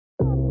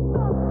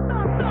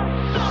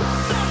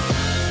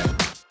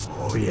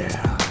Oh,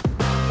 yeah.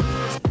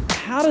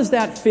 How does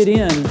that fit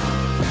in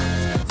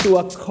to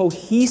a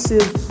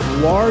cohesive,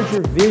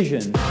 larger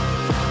vision?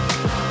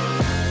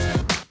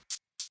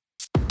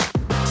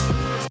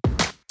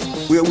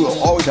 We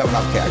will always have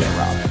enough cash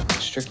around.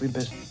 It's strictly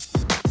business.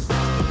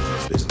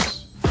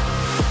 Business.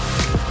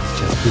 It's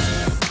just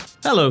business.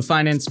 Hello,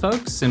 finance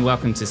folks, and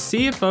welcome to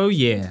CFO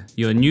Yeah,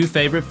 your new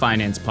favorite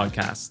finance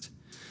podcast.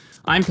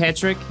 I'm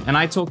Patrick, and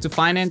I talk to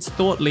finance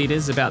thought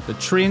leaders about the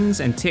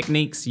trends and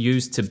techniques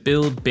used to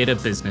build better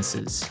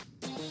businesses.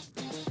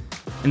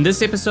 In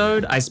this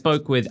episode, I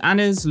spoke with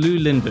Anders Lou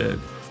Lindberg,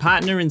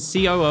 partner and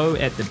COO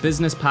at the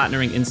Business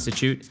Partnering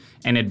Institute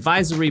and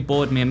advisory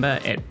board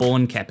member at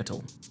Born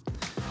Capital.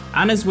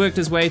 Anders worked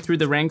his way through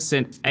the ranks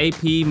at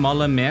AP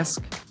Moller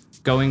Maersk,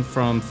 going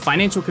from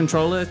financial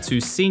controller to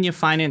senior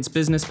finance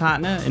business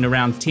partner in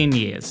around 10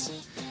 years.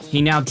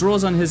 He now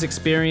draws on his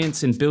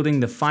experience in building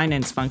the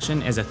finance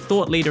function as a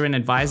thought leader and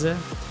advisor,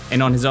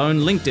 and on his own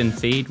LinkedIn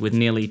feed with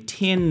nearly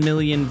 10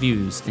 million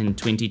views in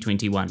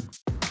 2021.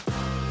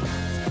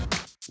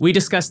 We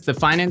discussed the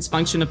finance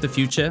function of the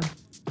future,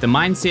 the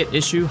mindset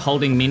issue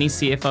holding many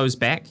CFOs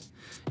back,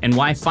 and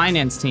why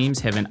finance teams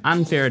have an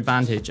unfair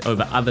advantage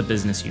over other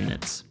business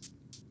units.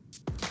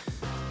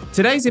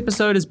 Today's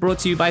episode is brought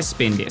to you by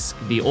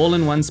Spendesk, the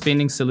all-in-one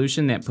spending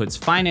solution that puts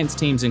finance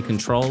teams in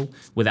control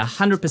with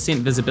 100%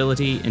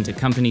 visibility into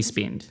company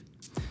spend.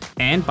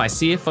 And by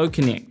CFO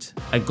Connect,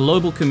 a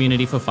global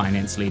community for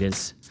finance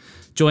leaders.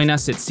 Join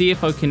us at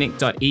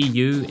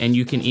cfoconnect.eu and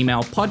you can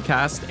email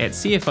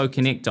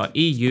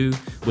podcast@cfoconnect.eu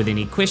with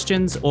any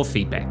questions or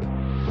feedback.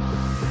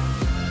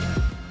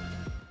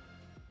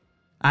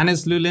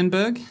 Anders Lou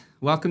Lindberg,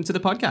 welcome to the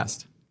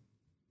podcast.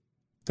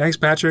 Thanks,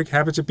 Patrick.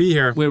 Happy to be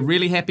here. We're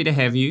really happy to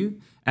have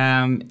you.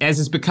 As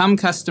has become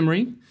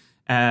customary,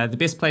 the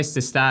best place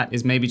to start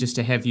is maybe just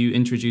to have you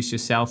introduce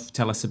yourself,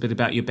 tell us a bit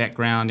about your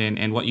background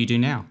and what you do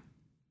now.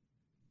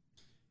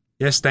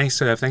 Yes, thanks,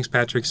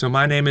 Patrick. So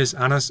my name is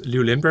Anders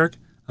Lou Lindberg.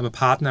 I'm a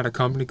partner at a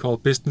company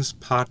called Business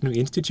Partnering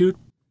Institute,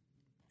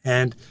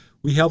 and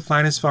we help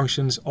finance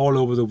functions all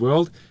over the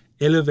world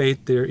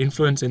elevate their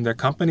influence in their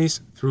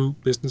companies through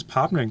business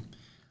partnering.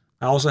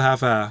 I also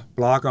have a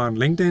blog on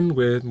LinkedIn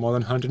with more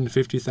than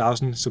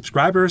 150,000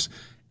 subscribers,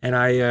 and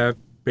I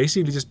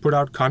basically just put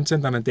out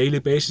content on a daily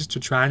basis to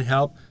try and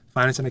help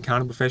finance and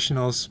accounting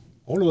professionals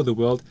all over the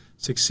world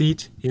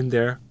succeed in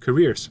their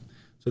careers.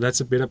 So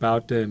that's a bit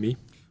about me.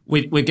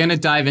 We're going to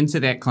dive into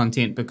that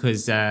content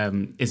because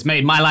it's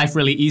made my life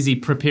really easy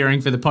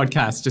preparing for the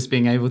podcast, just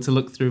being able to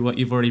look through what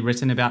you've already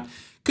written about.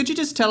 Could you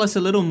just tell us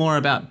a little more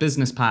about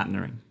business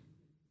partnering?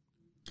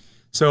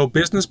 So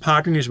business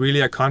partnering is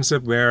really a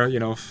concept where,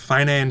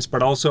 finance,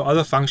 but also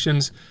other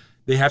functions,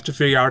 they have to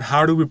figure out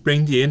how do we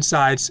bring the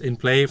insights in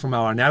play from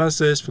our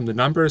analysis, from the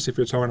numbers, if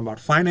you're talking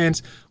about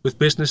finance, with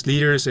business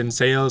leaders in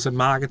sales and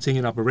marketing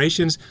and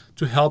operations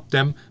to help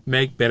them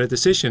make better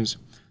decisions.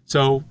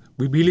 So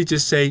we really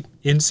just say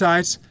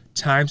insights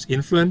times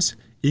influence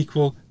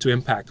equal to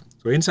impact.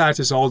 So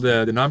insights is all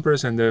the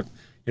numbers and the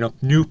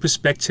new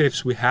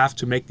perspectives we have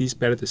to make these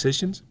better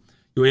decisions.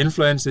 Your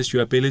influence is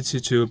your ability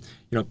to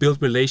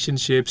build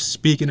relationships,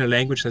 speak in a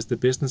language that the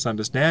business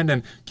understand,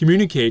 and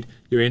communicate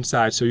your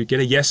insights so you get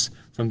a yes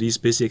from these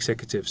busy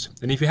executives.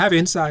 And if you have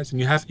insights and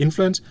you have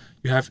influence,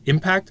 you have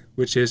impact,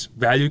 which is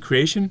value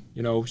creation,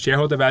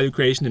 shareholder value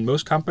creation in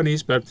most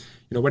companies, but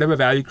whatever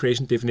value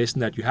creation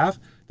definition that you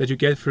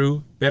get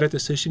through better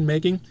decision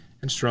making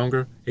and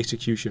stronger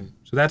execution.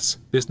 So that's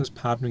business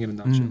partnering in a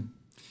nutshell.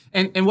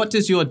 And what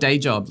does your day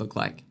job look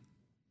like?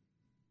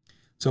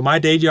 So my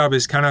day job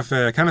is kind of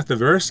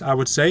diverse, I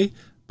would say,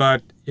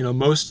 but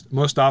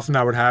most often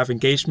I would have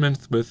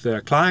engagement with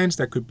clients.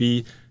 That could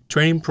be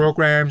training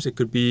programs, it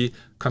could be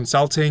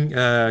consulting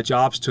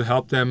jobs to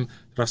help them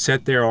sort of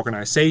set their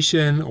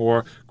organization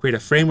or create a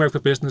framework for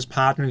business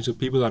partnering so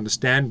people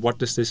understand what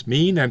does this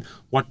mean and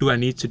what do I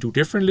need to do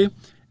differently.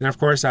 And of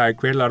course, I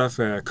create a lot of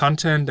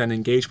content and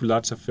engage with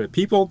lots of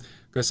people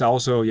because I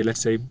also,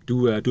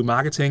 do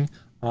marketing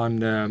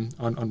on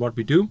what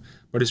we do.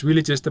 But it's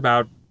really just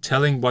about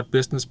telling what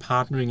business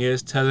partnering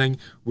is, telling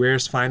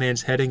where's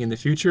finance heading in the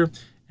future,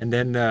 and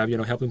then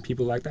helping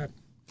people like that.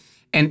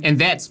 And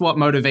that's what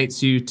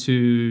motivates you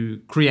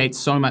to create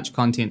so much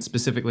content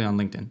specifically on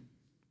LinkedIn.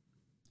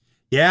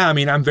 Yeah,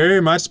 I'm very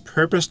much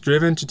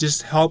purpose-driven to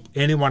just help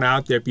anyone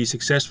out there be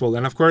successful.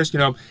 And of course,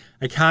 I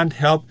can't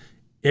help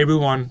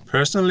everyone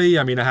personally.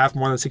 I have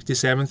more than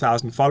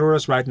 67,000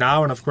 followers right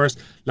now. And of course,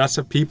 lots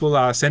of people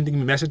are sending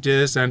me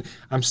messages and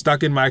I'm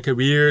stuck in my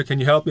career. Can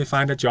you help me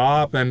find a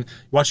job? And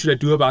what should I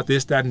do about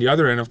this, that, and the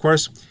other? And of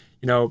course,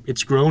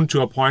 it's grown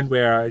to a point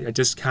where I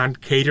just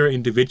can't cater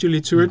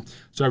individually to it.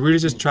 So I really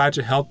just try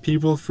to help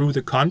people through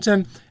the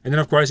content. And then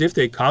of course, if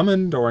they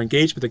comment or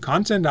engage with the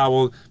content, I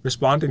will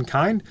respond in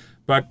kind.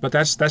 But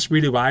that's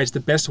really why it's the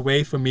best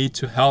way for me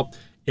to help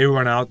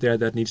everyone out there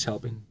that needs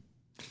helping.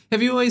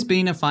 Have you always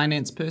been a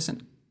finance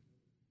person?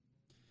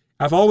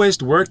 I've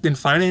always worked in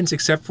finance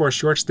except for a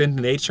short stint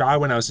in HR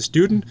when I was a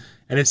student.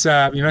 And it's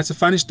a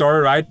funny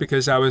story, right?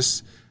 Because I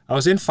was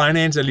in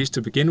finance, at least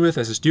to begin with,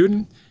 as a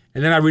student.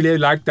 And then I really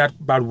liked that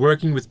about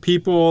working with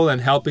people and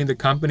helping the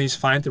companies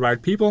find the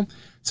right people.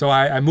 So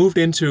I moved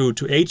into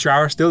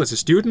HR still as a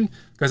student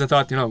because I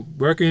thought,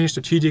 working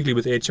strategically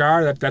with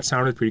HR, that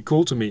sounded pretty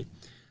cool to me.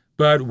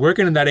 But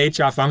working in that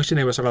HR function,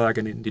 it was sort of like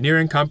an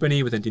engineering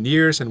company with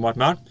engineers and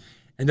whatnot.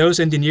 And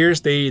those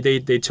engineers, they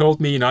told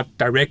me, not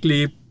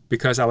directly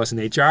because I was in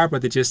HR,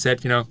 but they just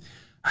said,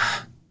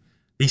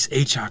 these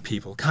HR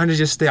people kind of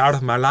just stay out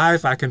of my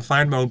life. I can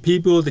find my own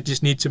people. They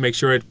just need to make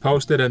sure it's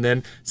posted and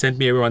then send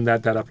me everyone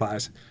that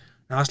applies.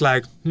 And I was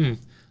like,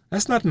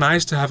 that's not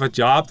nice to have a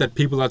job that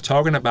people are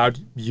talking about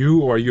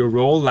you or your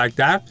role like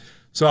that.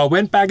 So I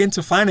went back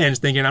into finance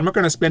thinking I'm not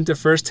going to spend the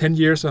first 10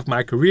 years of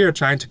my career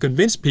trying to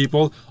convince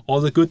people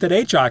all the good that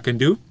HR can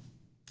do.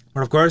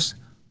 But of course,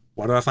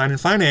 what do I find in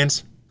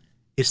finance?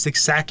 It's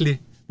exactly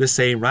the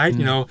same, right?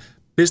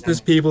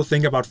 Business people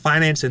think about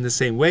finance in the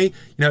same way.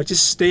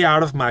 Just stay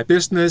out of my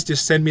business,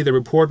 just send me the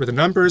report with the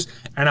numbers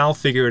and I'll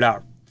figure it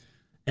out.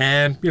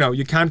 And,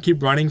 you can't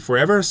keep running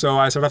forever. So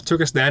I sort of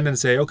took a stand and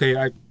say,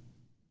 okay,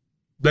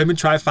 let me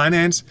try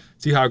finance,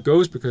 see how it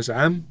goes, because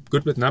I'm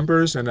good with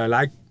numbers and I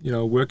like,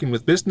 working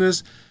with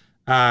business.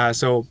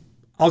 So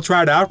I'll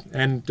try it out.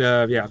 And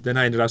then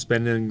I ended up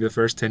spending the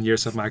first 10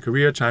 years of my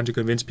career trying to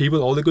convince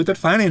people all the good that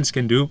finance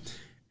can do.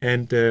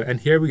 And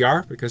here we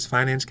are, because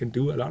finance can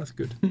do a lot of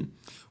good.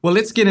 Well,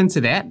 let's get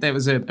into that. That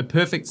was a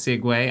perfect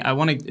segue. I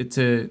wanted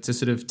to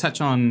sort of touch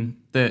on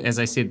as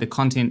I said, the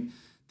content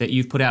that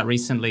you've put out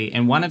recently.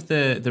 And one of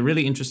the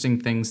really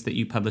interesting things that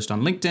you published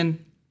on LinkedIn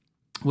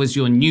was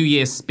your New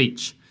Year's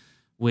speech,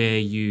 where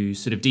you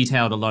sort of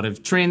detailed a lot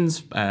of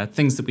trends,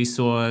 things that we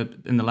saw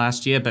in the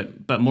last year,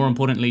 but more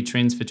importantly,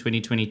 trends for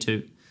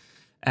 2022.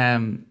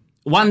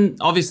 One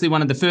of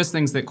the first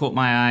things that caught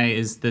my eye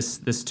is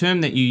this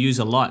term that you use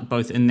a lot,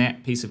 both in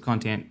that piece of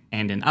content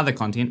and in other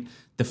content,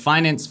 the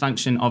finance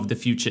function of the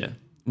future,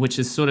 which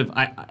is sort of,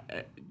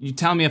 you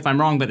tell me if I'm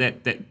wrong, but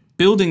that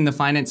building the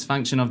finance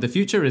function of the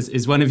future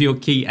is one of your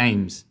key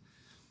aims.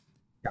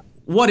 Yeah.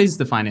 What is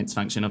the finance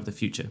function of the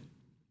future?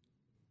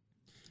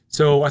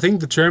 So I think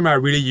the term I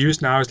really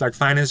use now is like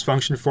finance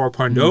function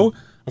 4.0,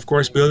 of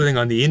course, building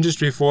on the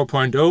industry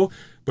 4.0,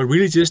 but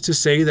really just to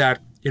say that,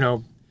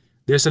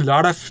 there's a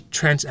lot of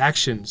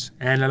transactions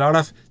and a lot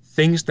of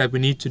things that we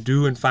need to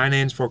do in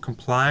finance for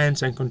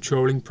compliance and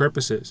controlling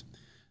purposes.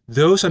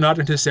 Those are not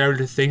necessarily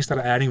the things that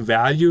are adding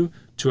value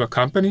to a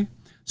company.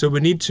 So we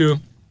need to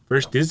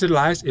first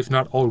digitalize, if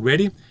not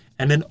already,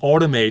 and then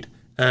automate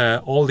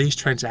all these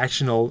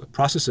transactional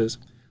processes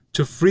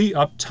to free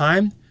up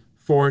time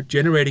for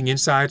generating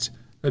insights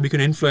that we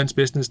can influence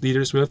business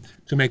leaders with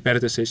to make better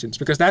decisions.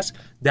 Because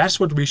that's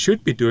what we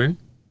should be doing.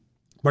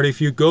 But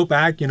if you go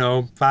back,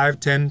 5,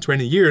 10,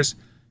 20 years,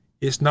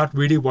 it's not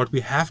really what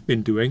we have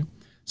been doing.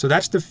 So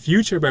that's the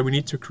future where we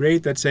need to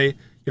create that say,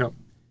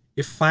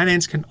 if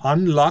finance can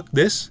unlock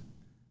this,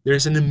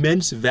 there's an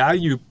immense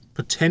value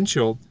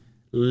potential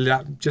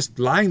just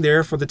lying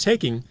there for the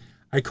taking.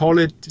 I call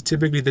it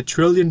typically the $1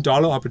 trillion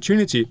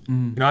opportunity.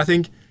 I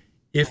think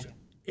if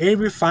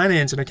every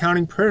finance and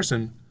accounting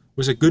person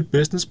was a good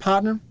business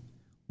partner,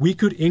 we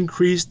could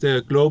increase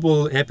the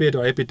global EBIT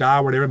or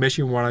EBITDA, whatever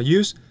measure you want to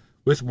use,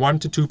 with 1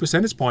 to 2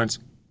 percentage points.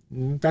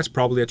 That's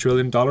probably $1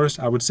 trillion,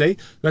 I would say.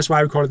 That's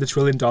why we call it the $1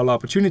 trillion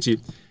opportunity.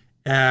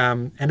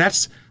 And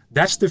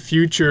that's the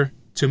future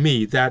to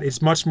me, that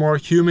it's much more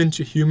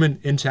human-to-human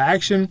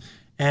interaction,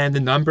 and the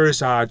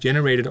numbers are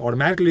generated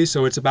automatically.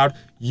 So it's about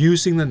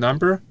using the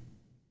number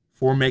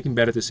for making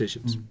better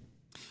decisions.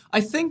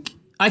 I think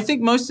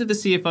most of the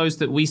CFOs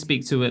that we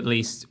speak to, at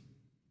least,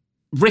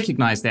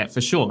 recognize that for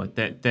sure,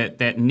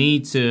 that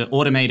need to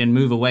automate and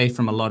move away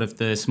from a lot of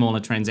the smaller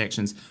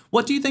transactions.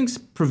 What do you think's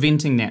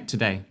preventing that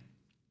today?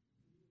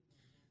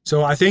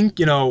 So I think,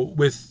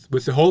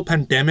 with the whole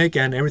pandemic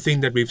and everything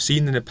that we've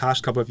seen in the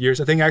past couple of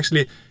years, I think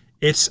actually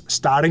it's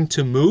starting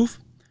to move,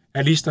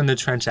 at least on the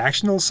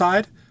transactional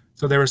side.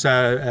 So there was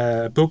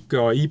a book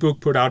or ebook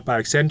put out by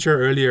Accenture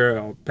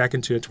earlier, back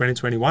into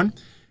 2021,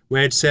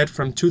 where it said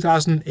from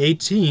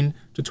 2018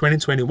 to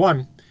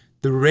 2021,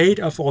 the rate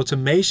of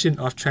automation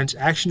of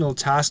transactional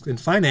tasks in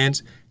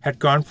finance had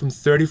gone from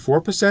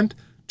 34%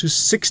 to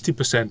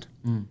 60%.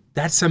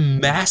 That's a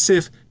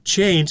massive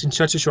change in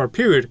such a short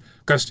period,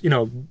 because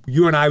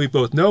you and I, we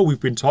both know we've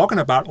been talking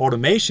about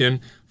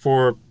automation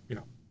for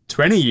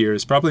 20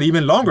 years, probably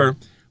even longer,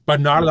 but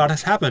not a lot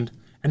has happened.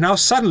 And now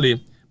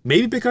suddenly,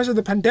 maybe because of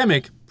the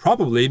pandemic,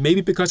 probably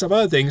maybe because of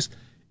other things,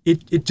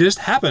 it just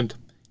happened.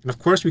 And of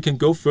course, we can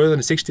go further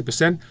than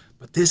 60%,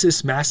 but this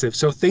is massive.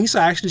 So things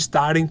are actually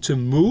starting to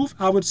move,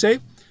 I would say.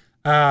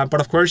 But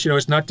of course,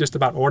 it's not just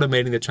about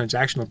automating the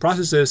transactional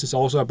processes. It's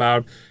also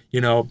about,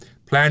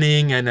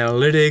 planning and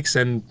analytics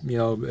and,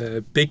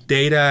 big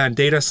data and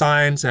data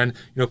science and,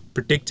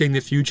 predicting the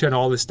future and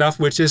all this stuff,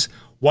 which is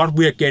what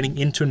we're getting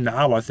into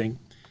now, I think.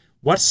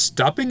 What's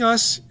stopping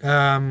us?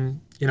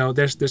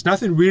 There's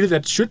nothing really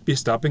that should be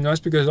stopping us,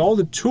 because all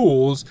the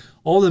tools,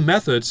 all the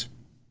methods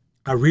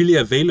are really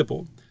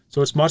available.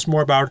 So it's much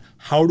more about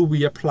how do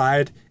we apply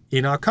it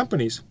in our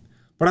companies.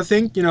 But I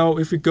think,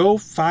 if we go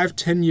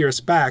 5-10 years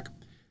back,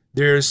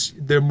 there's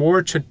the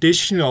more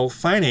traditional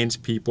finance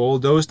people,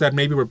 those that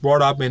maybe were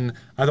brought up in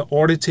either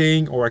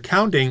auditing or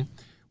accounting,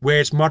 where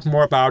it's much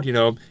more about,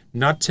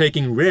 not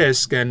taking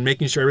risk and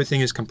making sure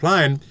everything is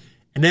compliant.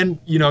 And then,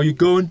 you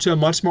go into a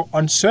much more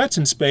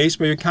uncertain space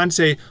where you can't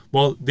say,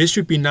 well, this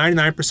should be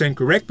 99%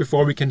 correct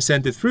before we can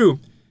send it through.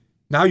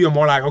 Now you're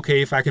more like,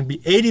 okay, if I can be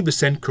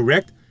 80%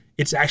 correct,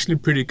 it's actually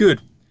pretty good.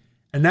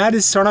 And that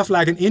is sort of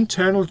like an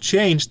internal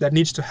change that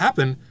needs to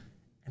happen.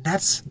 And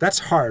that's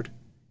hard.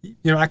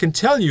 I can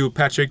tell you,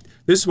 Patrick,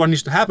 this is what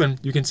needs to happen.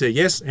 You can say,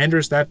 yes,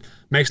 Anders, that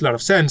makes a lot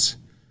of sense.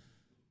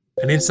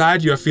 And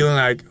inside you're feeling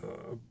like,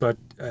 but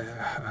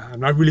I'm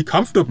not really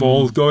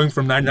comfortable going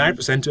from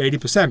 99% to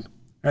 80%. And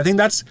I think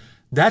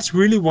that's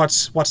really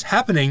what's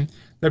happening,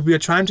 that we are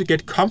trying to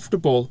get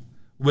comfortable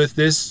with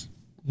this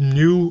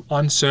new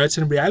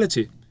uncertain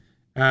reality.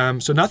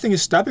 So nothing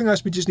is stopping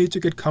us. We just need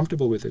to get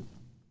comfortable with it.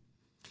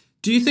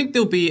 Do you think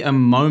there'll be a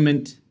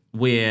moment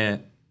where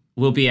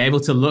we'll be able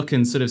to look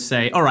and sort of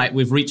say, all right,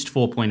 we've reached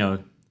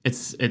 4.0.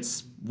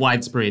 It's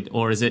widespread,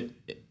 or is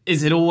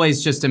it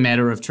always just a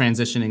matter of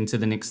transitioning to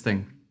the next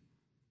thing?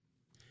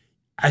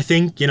 I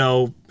think,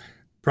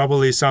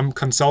 probably some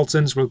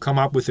consultants will come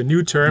up with a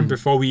new term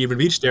before we even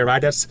reach there,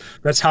 right?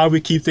 That's how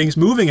we keep things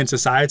moving in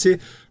society.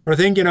 But I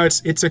think,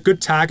 it's a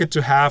good target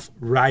to have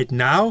right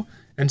now,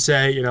 and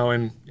say,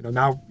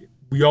 now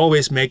we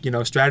always make,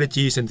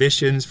 strategies and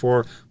visions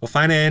for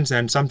finance,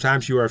 and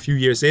sometimes you are a few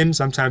years in,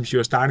 sometimes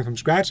you're starting from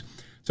scratch.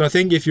 So I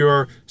think if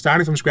you're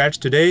starting from scratch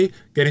today,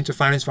 getting to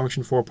Finance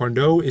Function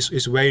 4.0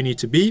 is where you need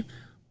to be.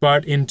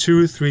 But in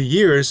 2-3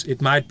 years,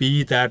 it might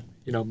be that,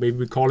 maybe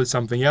we call it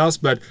something else,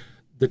 but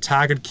the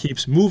target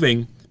keeps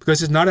moving,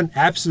 because it's not an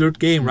absolute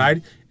game,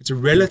 right? It's a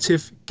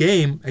relative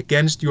game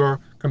against your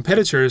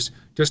competitors.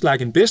 Just like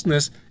in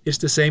business, it's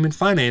the same in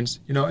finance.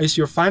 Is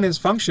your finance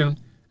function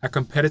a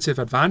competitive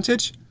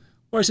advantage,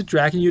 or is it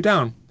dragging you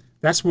down?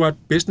 That's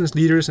what business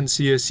leaders and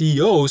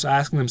CEOs are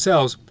asking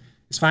themselves.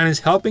 Is finance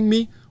helping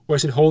me, or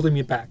is it holding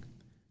me back?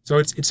 So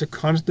it's a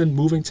constant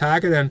moving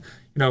target, and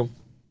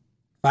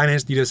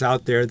finance leaders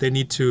out there, they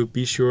need to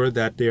be sure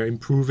that they're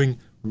improving,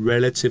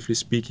 relatively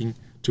speaking,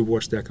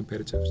 towards their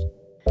competitors.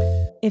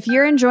 If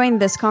you're enjoying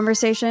this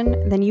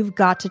conversation, then you've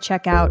got to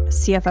check out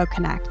CFO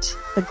Connect,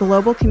 the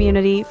global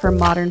community for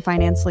modern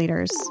finance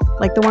leaders,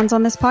 like the ones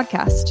on this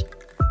podcast.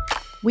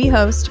 We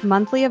host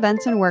monthly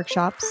events and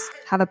workshops,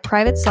 have a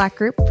private Slack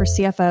group for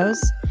CFOs,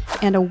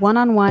 and a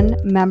one-on-one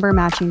member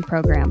matching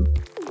program.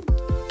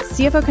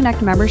 CFO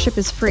Connect membership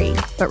is free,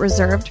 but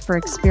reserved for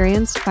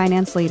experienced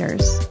finance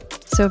leaders.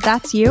 So if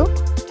that's you,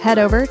 head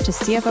over to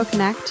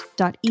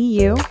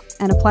cfoconnect.eu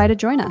and apply to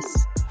join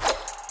us.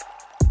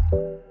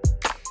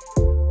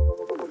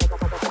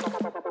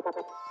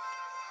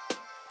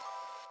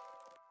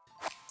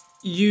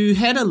 You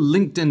had a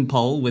LinkedIn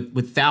poll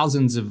with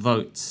thousands of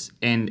votes,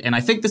 and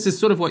I think this is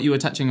sort of what you were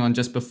touching on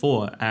just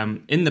before.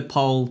 In the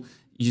poll,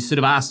 you sort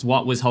of asked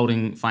what was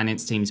holding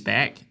finance teams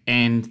back,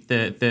 and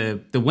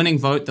the winning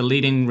vote, the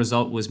leading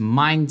result, was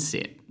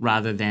mindset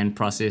rather than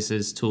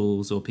processes,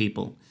 tools, or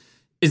people.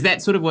 Is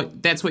that sort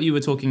of that's what you were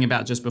talking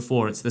about just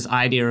before? It's this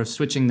idea of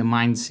switching the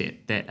mindset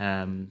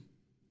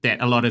that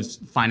a lot of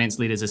finance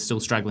leaders are still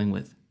struggling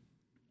with.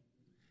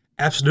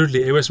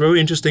 Absolutely. It was very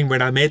interesting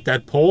when I made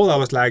that poll. I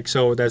was like,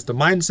 so there's the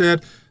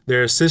mindset,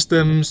 there's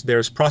systems,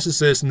 there's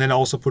processes, and then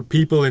also put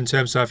people in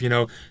terms of,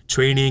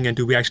 training, and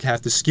do we actually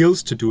have the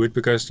skills to do it?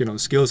 Because,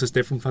 skills is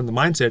different from the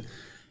mindset.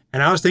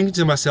 And I was thinking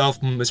to myself,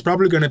 it's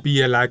probably going to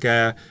be like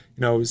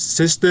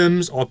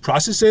systems or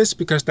processes,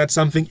 because that's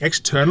something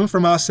external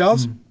from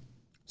ourselves.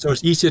 So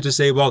it's easier to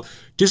say, well,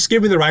 just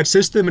give me the right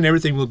system and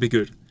everything will be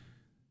good.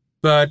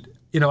 But,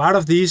 out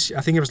of these, I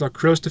think it was like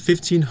close to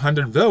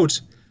 1,500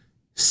 votes,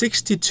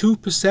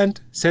 62%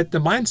 said the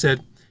mindset,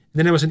 and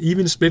then there was an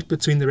even split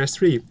between the rest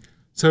three.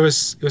 So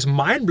it was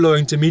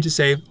mind-blowing to me to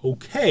say,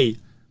 okay,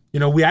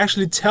 we're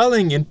actually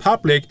telling in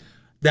public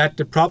that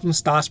the problem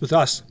starts with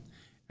us.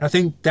 And I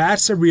think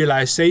that's a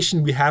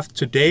realization we have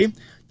today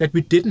that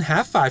we didn't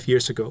have 5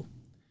 years ago.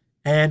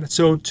 And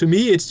so to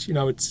me, it's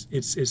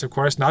of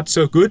course not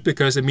so good,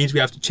 because it means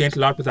we have to change a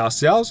lot with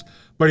ourselves,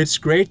 but it's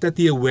great that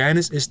the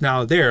awareness is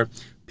now there.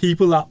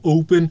 People are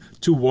open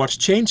towards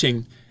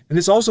changing. And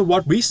it's also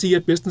what we see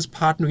at Business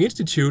Partnering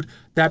Institute,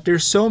 that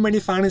there's so many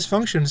finance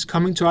functions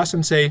coming to us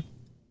and say,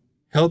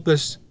 help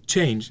us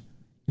change.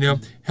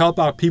 Help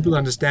our people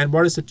understand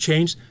what is the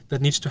change that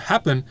needs to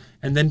happen,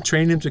 and then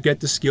train them to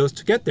get the skills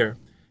to get there.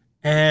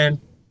 And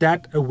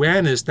that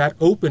awareness, that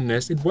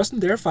openness, it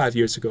wasn't there 5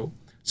 years ago.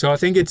 So I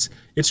think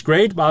it's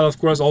great, but of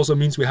course also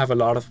means we have a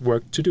lot of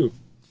work to do.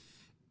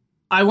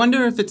 I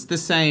wonder if it's the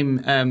same.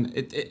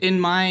 In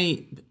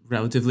my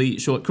relatively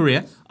short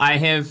career, I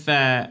have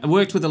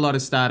worked with a lot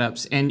of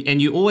startups,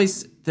 and you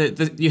always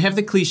you have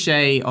the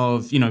cliche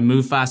of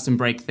move fast and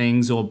break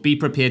things, or be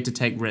prepared to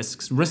take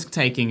risks. Risk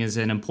taking is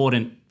an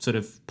important sort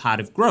of part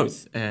of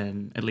growth,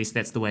 at least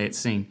that's the way it's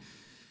seen.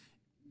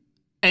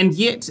 And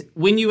yet,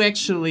 when you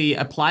actually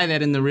apply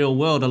that in the real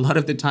world, a lot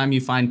of the time you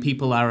find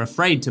people are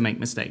afraid to make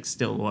mistakes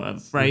still, or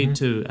afraid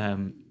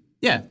to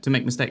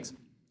make mistakes.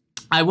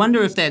 I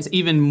wonder if that's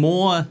even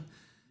more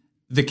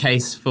the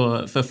case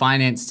for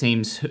finance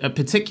teams,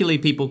 particularly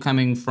people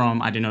coming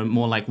from, I don't know,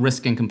 more like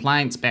risk and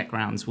compliance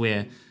backgrounds,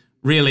 where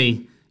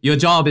really your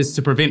job is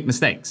to prevent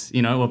mistakes,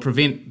 or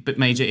prevent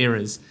major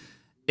errors.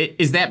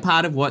 Is that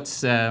part of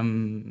what's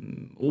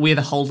where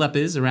the holdup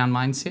is around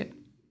mindset?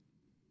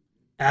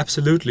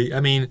 Absolutely.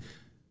 I mean,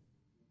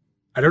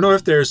 I don't know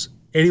if there's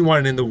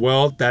anyone in the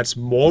world that's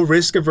more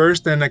risk averse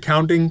than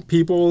accounting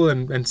people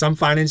and some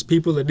finance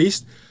people at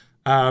least,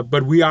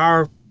 but we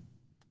are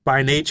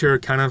by nature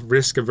kind of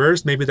risk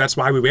averse. Maybe that's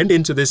why we went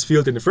into this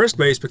field in the first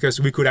place, because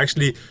we could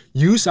actually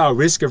use our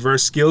risk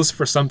averse skills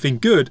for something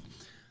good.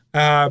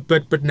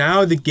 But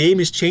now the game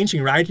is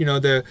changing, right?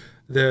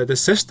 The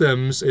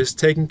systems is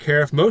taking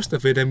care of most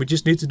of it, and we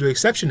just need to do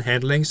exception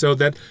handling, so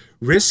that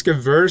risk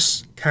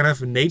averse kind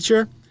of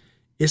nature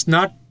is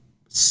not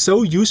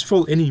so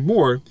useful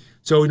anymore.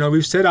 So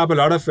we've set up a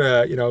lot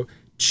of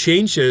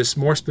changes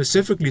more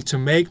specifically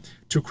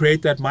to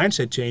create that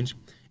mindset change,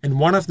 and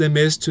one of them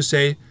is to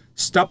say,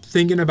 stop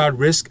thinking about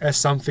risk as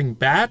something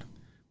bad,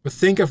 but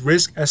think of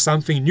risk as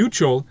something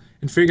neutral,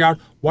 and figure out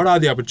what are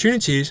the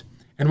opportunities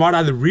and what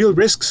are the real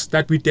risks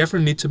that we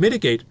definitely need to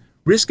mitigate.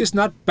 Risk is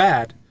not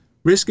bad.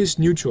 Risk is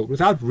neutral.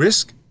 Without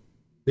risk,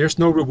 there's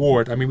no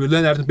reward. I mean, we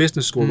learned that in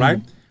business school,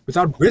 right?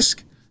 Without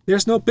risk,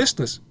 there's no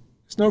business.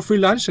 There's no free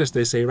lunch, as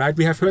they say, right?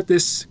 We have heard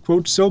this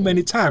quote so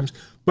many times,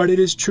 but it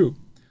is true.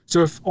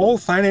 So if all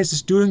finance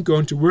is doing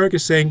going to work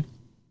is saying,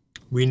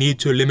 we need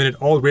to eliminate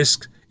all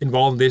risks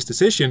involved in this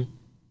decision,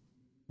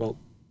 well,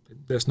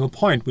 there's no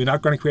point. We're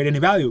not going to create any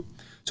value.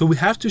 So we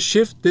have to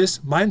shift this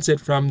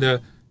mindset from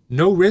the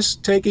no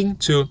risk taking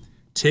to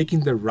taking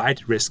the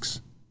right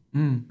risks.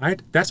 Right?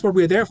 That's what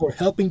we're there for,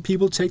 helping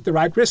people take the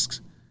right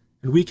risks.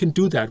 And we can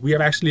do that. We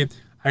are actually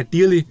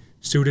ideally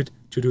suited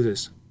to do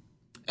this.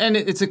 And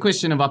it's a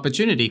question of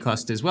opportunity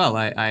cost as well.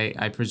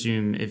 I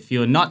presume if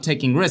you're not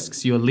taking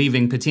risks, you're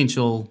leaving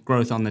potential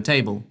growth on the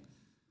table.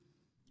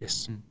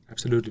 Yes,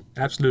 absolutely.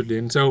 Absolutely.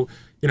 And so,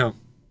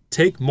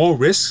 take more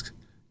risks.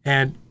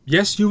 And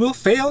yes, you will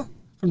fail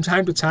from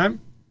time to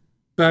time,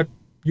 but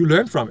you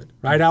learn from it,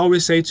 right? I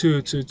always say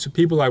to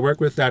people I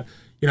work with that,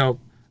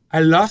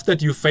 I love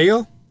that you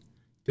fail.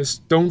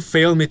 Just don't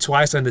fail me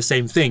twice on the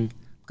same thing,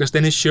 because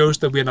then it shows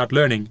that we're not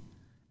learning.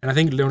 And I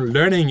think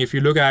learning, if you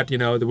look at,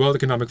 the World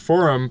Economic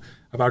Forum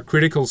about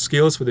critical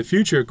skills for the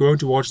future going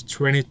towards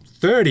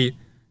 2030,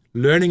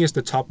 learning is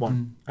the top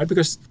one, right?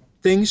 Because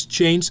things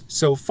change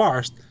so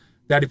fast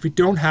that if we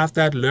don't have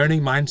that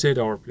learning mindset,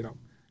 or, in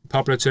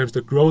popular terms,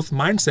 the growth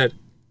mindset,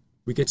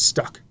 we get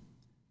stuck.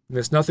 And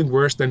there's nothing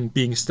worse than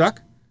being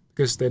stuck,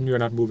 because then you're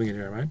not moving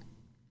anywhere,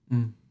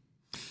 right?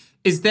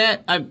 Is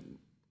that...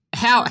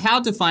 How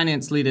do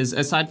finance leaders,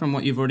 aside from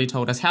what you've already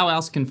told us, how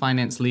else can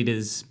finance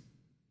leaders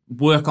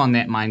work on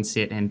that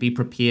mindset and be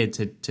prepared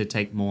to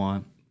take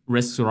more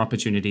risks or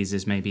opportunities,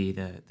 is maybe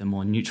the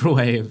more neutral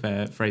way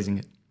of phrasing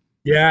it?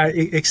 Yeah,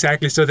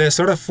 exactly. So there's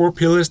sort of 4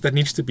 pillars that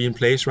needs to be in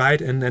place, right?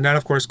 And that,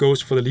 of course,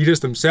 goes for the leaders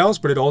themselves,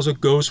 but it also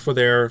goes for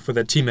their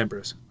team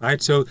members,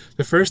 right? So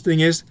the first thing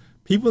is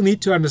people need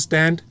to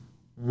understand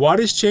what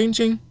is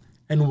changing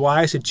and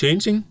why is it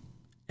changing,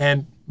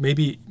 and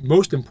maybe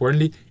most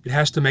importantly, it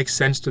has to make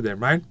sense to them,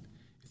 right?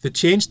 If the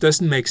change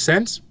doesn't make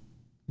sense,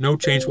 no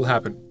change will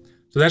happen.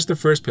 So that's the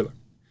first pillar.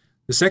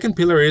 The second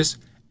pillar is,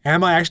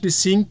 am I actually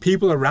seeing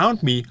people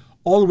around me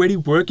already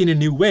working in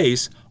new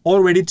ways,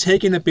 already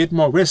taking a bit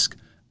more risk?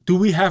 Do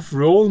we have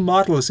role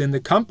models in the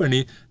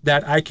company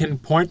that I can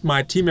point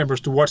my team members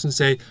towards and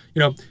say,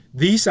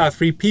 these are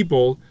 3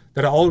 people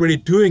that are already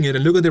doing it,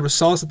 and look at the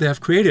results that they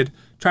have created.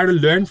 Try to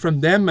learn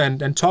from them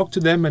and talk to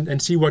them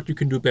and see what you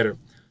can do better.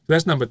 So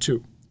that's number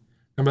 2.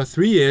 Number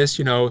 3 is,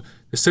 the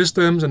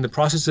systems and the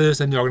processes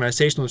and the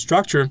organizational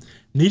structure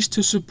needs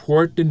to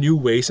support the new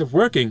ways of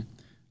working.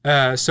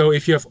 So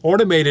if you have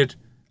automated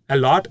a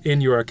lot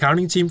in your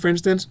accounting team, for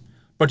instance,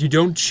 but you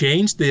don't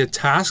change the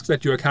tasks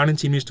that your accounting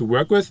team needs to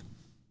work with,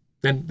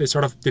 then it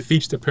sort of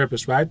defeats the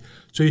purpose, right?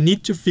 So you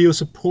need to feel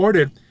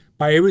supported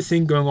by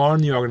everything going on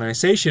in the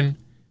organization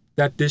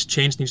that this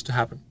change needs to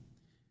happen.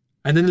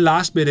 And then the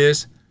last bit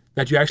is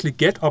that you actually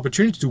get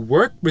opportunity to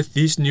work with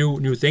these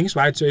new things,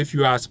 right? So if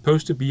you are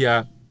supposed to be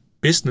a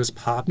business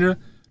partner,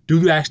 do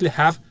you actually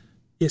have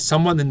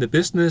someone in the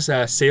business,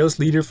 a sales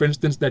leader, for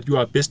instance, that you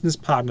are a business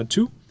partner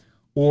to?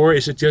 Or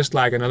is it just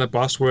like another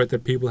buzzword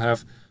that people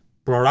have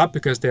brought up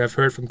because they have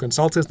heard from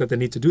consultants that they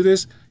need to do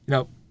this?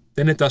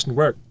 Then it doesn't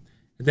work.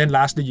 And then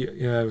lastly,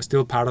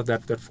 still part of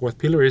that 4th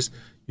pillar is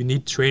you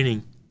need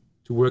training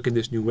to work in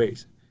these new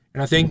ways.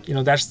 And I think,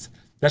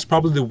 that's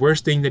probably the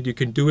worst thing that you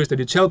can do, is that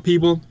you tell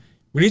people,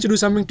 we need to do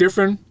something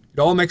different. It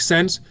all makes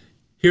sense.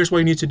 Here's what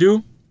you need to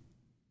do.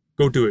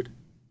 Go do it.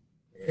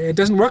 It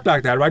doesn't work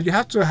like that, right? You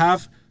have to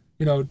have,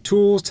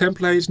 tools,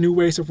 templates, new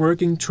ways of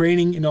working,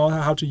 training,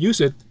 how to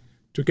use it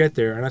to get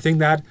there. And I think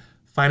that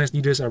finance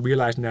leaders are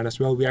realizing that as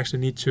well. We actually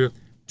need to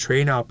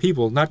train our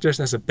people, not just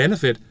as a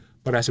benefit,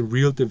 but as a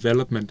real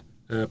development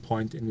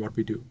point in what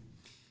we do.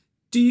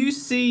 Do you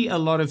see a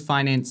lot of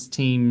finance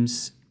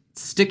teams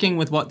sticking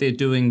with what they're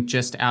doing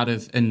just out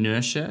of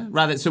inertia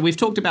rather. So we've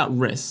talked about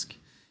risk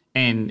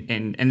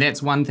and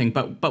that's one thing,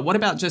 but what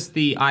about just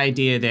the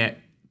idea that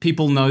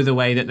people know the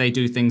way that they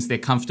do things, they're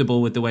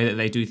comfortable with the way that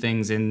they do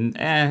things,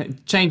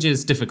 and change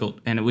is difficult,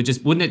 and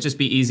wouldn't it just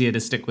be easier to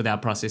stick with our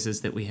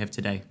processes that we have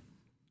today?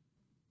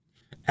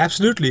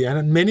 Absolutely,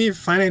 and many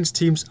finance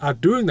teams are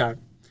doing that.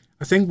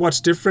 I think what's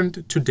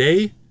different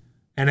today,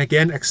 and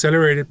again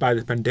accelerated by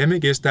the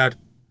pandemic, is that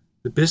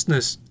the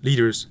business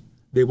leaders,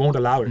 they won't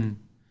allow it.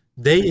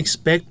 They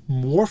expect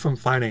more from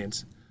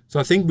finance. So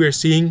I think we're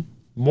seeing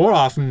more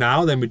often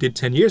now than we did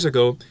 10 years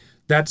ago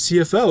that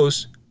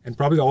CFOs, and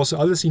probably also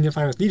other senior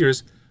finance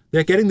leaders,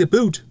 they're getting the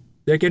boot.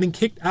 They're getting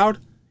kicked out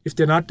if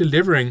they're not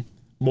delivering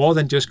more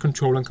than just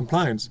control and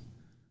compliance.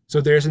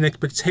 So there's an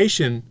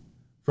expectation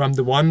from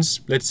the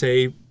ones, let's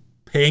say,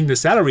 paying the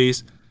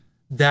salaries,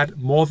 that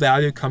more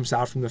value comes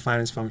out from the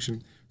finance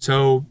function.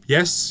 So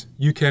yes,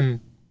 you can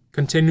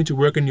continue to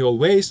work in your old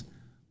ways,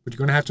 but you're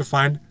going to have to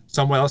find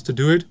somewhere else to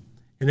do it.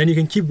 And then you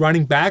can keep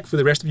running back for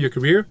the rest of your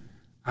career.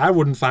 I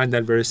wouldn't find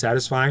that very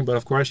satisfying, but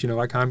of course,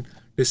 I can't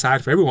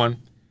decide for everyone.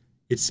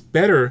 It's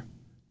better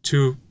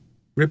to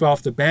rip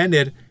off the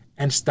Band-Aid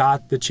and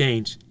start the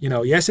change.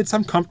 Yes, it's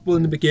uncomfortable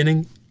in the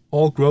beginning.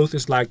 All growth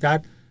is like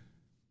that,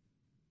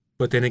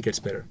 but then it gets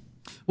better.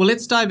 Well,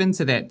 let's dive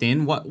into that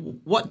then.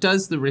 What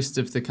does the rest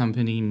of the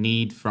company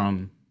need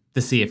from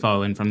the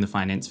CFO and from the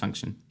finance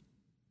function?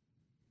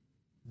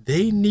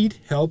 They need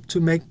help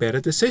to make better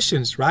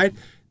decisions, right?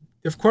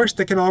 Of course,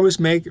 they can always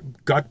make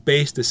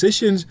gut-based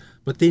decisions,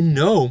 but they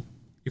know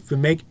if we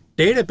make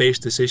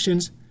data-based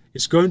decisions,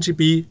 it's going to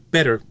be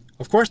better.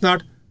 Of course,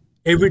 not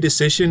every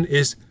decision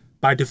is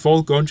by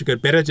default going to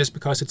get better just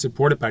because it's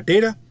supported by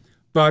data,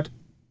 but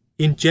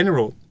in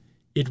general,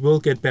 it will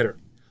get better.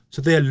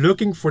 So they are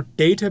looking for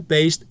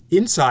data-based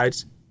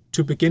insights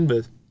to begin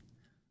with.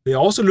 They're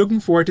also looking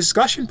for a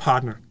discussion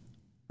partner,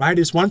 right?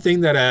 It's one thing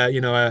that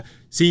a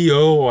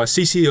CEO or a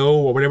CCO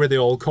or whatever they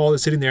all call it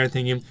sitting there and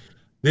thinking,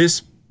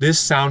 this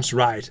sounds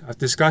right. I've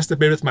discussed a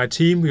bit with my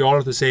team. We all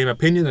have the same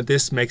opinion that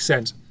this makes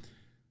sense.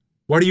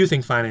 What do you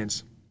think,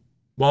 finance?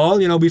 Well,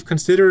 we've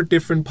considered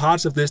different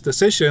parts of these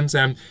decisions,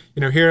 and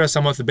here are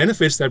some of the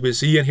benefits that we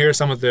see, and here are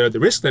some of the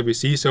risks that we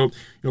see. So,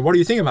 what do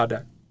you think about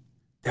that?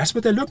 That's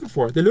what they're looking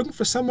for. They're looking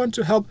for someone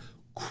to help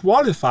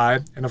qualify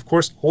and, of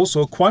course,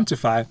 also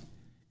quantify,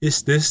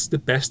 is this the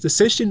best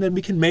decision that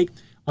we can make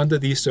under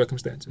these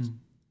circumstances?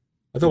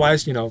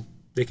 Otherwise,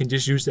 they can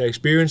just use their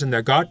experience and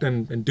their gut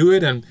and do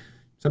it, and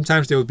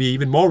sometimes they will be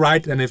even more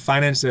right than if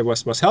finance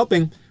was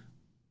helping.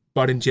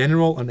 But in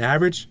general, on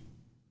average,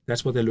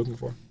 that's what they're looking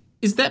for.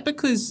 Is that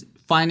because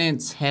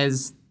finance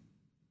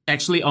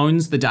actually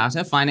owns the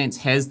data? Finance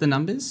has the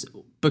numbers?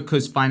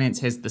 Because finance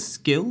has the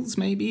skills,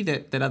 maybe,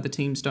 that other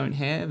teams don't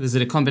have? Is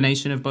it a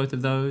combination of both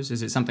of those?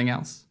 Is it something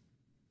else?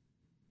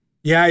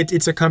 Yeah,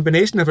 it's a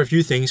combination of a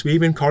few things. We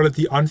even call it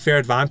the unfair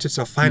advantage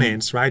of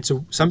finance, right?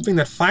 So something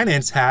that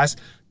finance has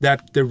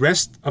that the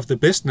rest of the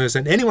business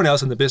and anyone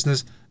else in the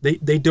business,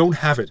 they don't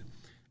have it.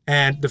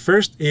 And the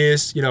first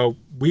is,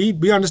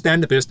 we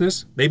understand the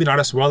business, maybe not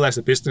as well as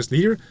a business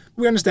leader.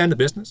 We understand the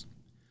business.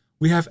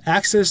 We have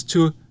access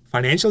to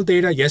financial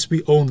data. Yes,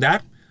 we own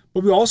that.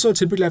 But we also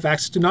typically have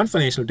access to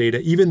non-financial data,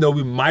 even though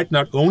we might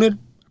not own it. I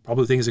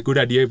probably think it's a good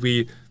idea if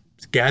we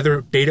gather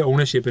data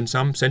ownership in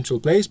some central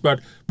place, but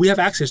we have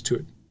access to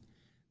it.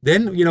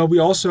 Then, we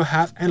also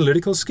have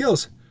analytical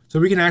skills. So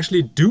we can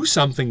actually do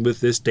something with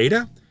this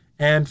data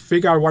and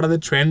figure out what are the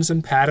trends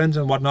and patterns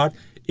and whatnot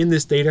in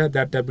this data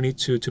that we need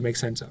to make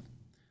sense of.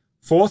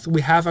 Fourth,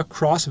 we have a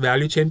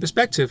cross-value chain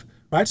perspective,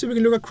 right? So we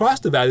can look across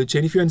the value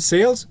chain. If you're in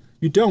sales,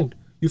 you don't.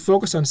 You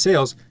focus on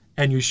sales,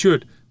 and you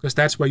should, because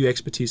that's where your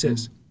expertise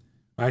is,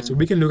 right? So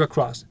we can look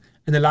across.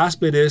 And the last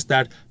bit is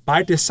that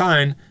by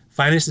design,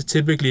 finance is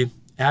typically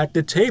at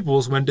the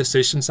tables when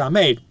decisions are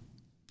made.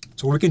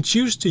 So we can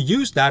choose to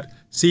use that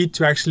seat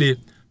to actually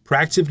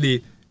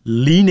proactively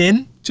lean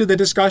in to the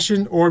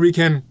discussion, or we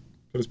can,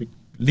 so to speak,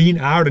 lean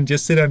out and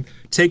just sit and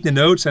take the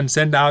notes and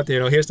send out,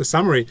 here's the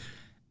summary.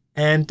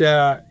 And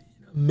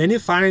many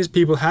finance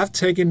people have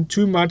taken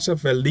too much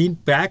of a lean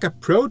back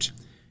approach,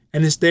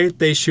 and instead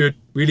they should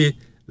really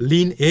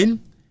lean in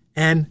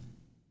and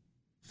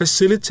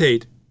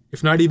facilitate,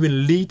 if not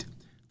even lead,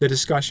 the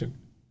discussion.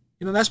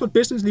 That's what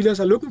business leaders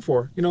are looking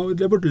for.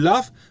 They would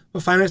love for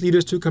finance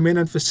leaders to come in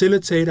and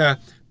facilitate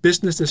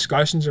business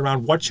discussions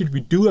around what should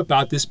we do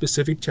about this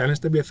specific challenge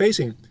that we are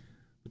facing.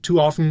 But too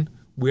often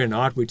we are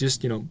not. We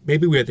just,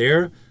 maybe we're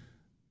there,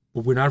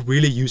 but we're not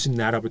really using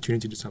that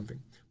opportunity to do something.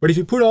 But if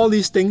you put all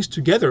these things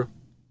together,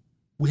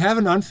 we have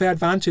an unfair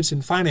advantage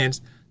in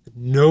finance that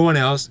no one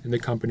else in the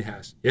company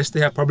has. Yes, they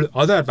have probably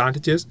other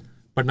advantages,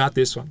 but not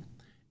this one.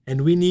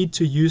 And we need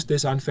to use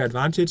this unfair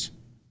advantage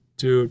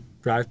to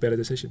drive better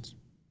decisions.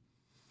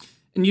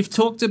 And you've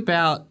talked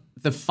about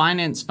the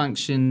finance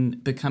function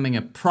becoming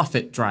a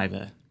profit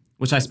driver,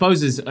 which I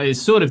suppose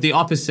is sort of the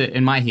opposite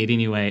in my head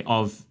anyway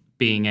of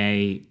being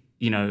a,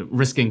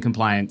 risk and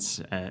compliance,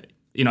 a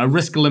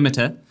risk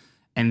limiter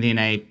and then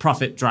a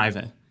profit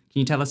driver. Can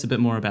you tell us a bit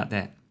more about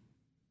that?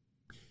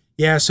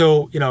 Yeah,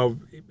 so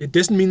it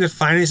doesn't mean that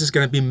finance is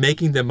going to be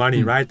making the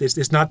money, right?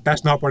 It's not.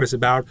 That's not what it's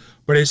about.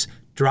 But it's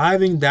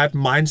driving that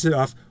mindset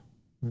of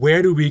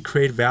where do we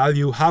create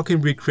value? How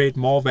can we create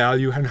more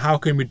value? And how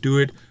can we do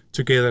it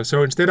together?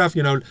 So instead of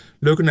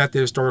looking at the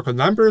historical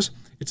numbers,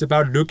 it's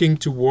about looking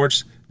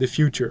towards the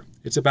future.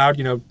 It's about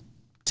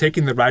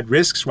taking the right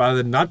risks rather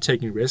than not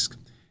taking risks.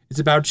 It's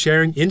about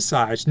sharing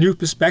insights, new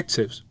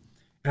perspectives.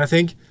 And I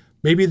think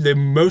maybe the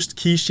most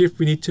key shift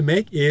we need to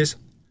make is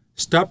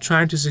stop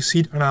trying to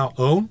succeed on our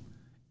own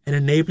and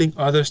enabling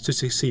others to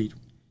succeed.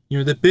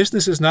 The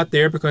business is not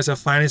there because of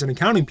finance and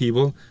accounting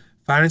people.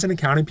 Finance and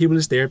accounting people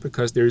is there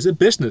because there is a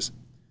business.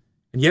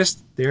 And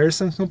yes, there is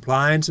some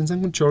compliance and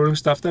some controlling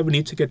stuff that we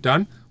need to get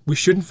done. We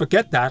shouldn't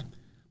forget that,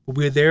 but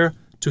we're there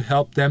to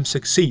help them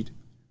succeed,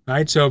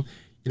 right? So,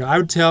 I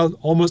would tell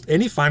almost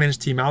any finance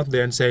team out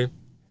there and say,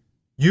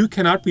 you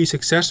cannot be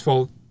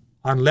successful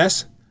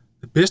unless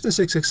the business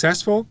is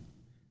successful.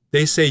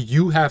 They say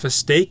you have a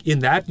stake in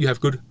that, you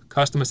have good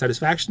customer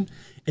satisfaction,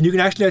 and you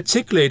can actually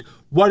articulate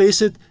what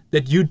is it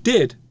that you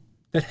did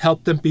that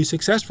helped them be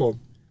successful.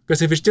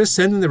 Because if it's just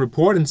sending the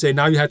report and say,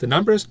 now you had the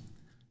numbers,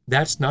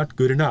 that's not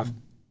good enough.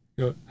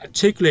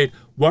 Articulate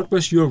what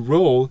was your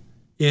role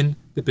in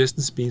the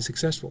business being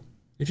successful.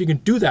 If you can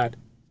do that,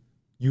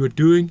 you are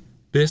doing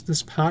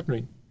business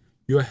partnering.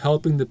 You are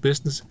helping the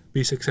business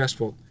be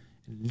successful.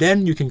 And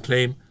then you can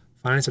claim,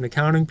 finance and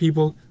accounting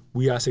people,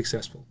 we are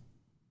successful.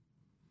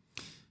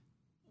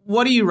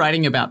 What are you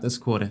writing about this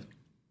quarter?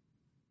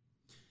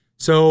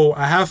 So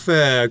I have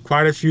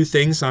quite a few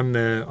things on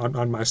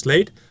my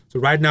slate. So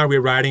right now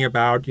we're writing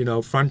about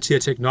frontier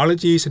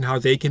technologies and how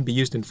they can be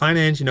used in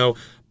finance.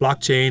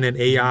 Blockchain and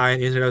AI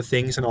and Internet of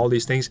Things and all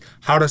these things.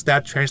 How does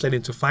that translate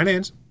into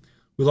finance?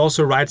 We'll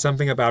also write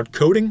something about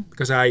coding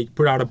because I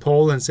put out a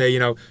poll and say,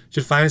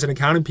 should finance and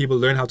accounting people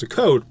learn how to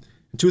code?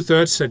 And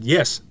 2/3 said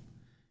yes.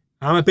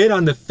 I'm a bit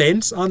on the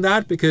fence on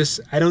that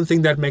because I don't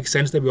think that makes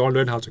sense that we all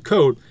learn how to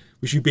code.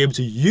 We should be able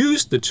to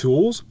use the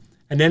tools,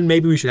 and then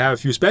maybe we should have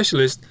a few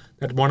specialists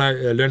that want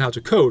to learn how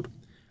to code.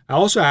 I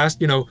also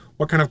asked,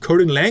 what kind of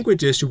coding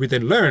languages should we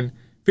then learn?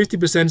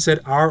 50% said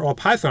R or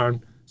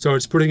Python, so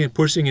it's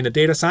pushing in the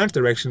data science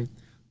direction.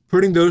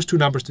 Putting those two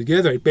numbers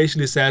together, it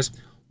basically says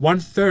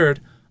 1/3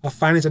 of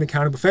finance and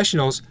accounting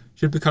professionals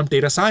should become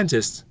data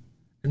scientists.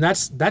 And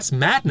that's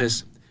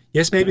madness.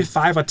 Yes, maybe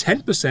 5 or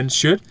 10%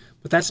 should,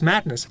 but that's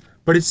madness.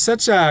 But it's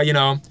such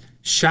a,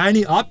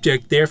 shiny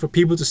object there for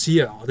people to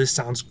see, oh, this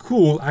sounds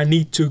cool, I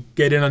need to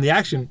get in on the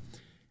action.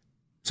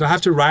 So I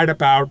have to write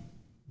about,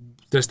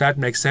 does that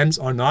make sense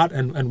or not,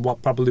 and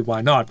what probably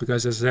why not,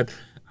 because as I said,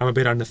 I'm a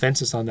bit on the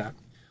fences on that.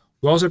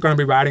 We're also going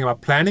to be writing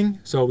about planning.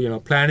 So,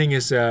 planning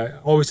is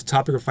always the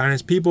topic of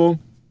finance people,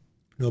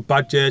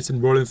 budgets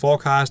and rolling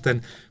forecast,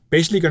 and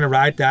basically going to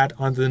write that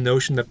under the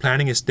notion that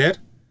planning is dead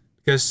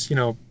because,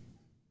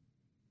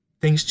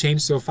 things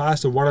change so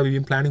fast, so what have we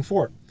been planning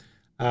for?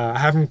 I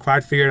haven't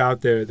quite figured out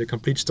the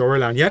complete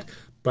storyline yet,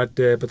 but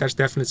that's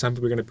definitely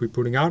something we're going to be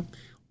putting out.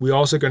 We're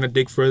also going to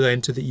dig further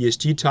into the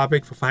ESG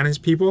topic for finance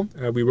people.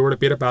 We wrote a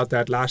bit about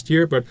that last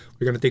year, but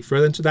we're going to dig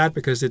further into that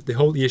because the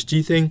whole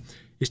ESG thing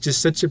is just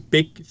such a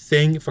big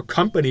thing for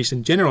companies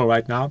in general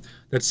right now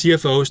that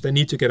CFOs, they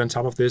need to get on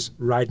top of this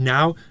right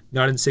now,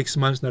 not in 6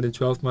 months, not in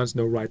 12 months,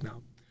 no, right now.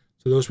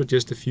 So those were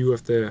just a few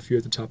of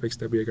the topics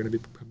that we are going to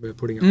be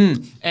putting out.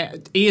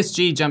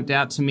 ESG jumped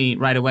out to me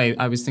right away.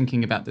 I was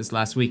thinking about this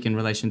last week in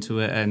relation to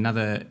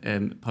another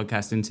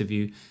podcast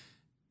interview.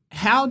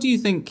 How do you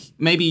think,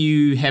 maybe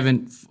you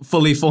haven't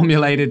fully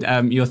formulated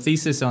your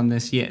thesis on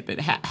this yet, but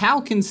how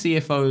can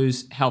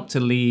CFOs help to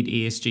lead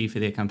ESG for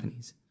their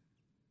companies?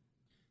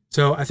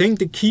 So I think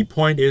the key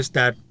point is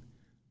that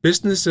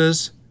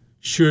businesses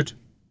should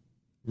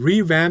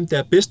revamp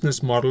their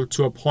business model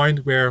to a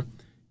point where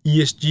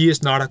ESG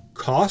is not a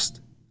cost,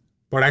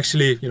 but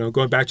actually,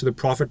 going back to the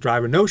profit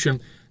driver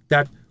notion,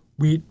 that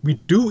we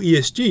do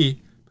ESG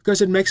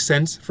because it makes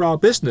sense for our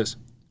business,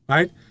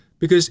 right?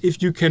 Because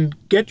if you can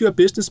get your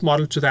business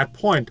model to that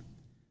point,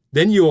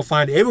 then you will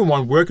find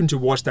everyone working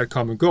towards that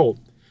common goal.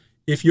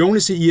 If you only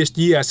see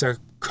ESG as a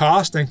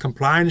cost and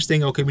compliance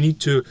thing, okay, we need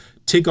to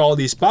tick all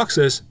these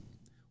boxes,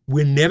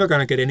 we're never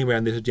going to get anywhere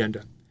on this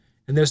agenda.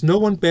 And there's no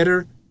one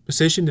better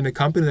positioned in a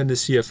company than the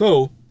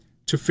CFO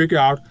to figure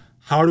out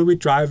how do we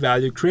drive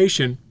value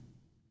creation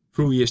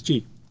through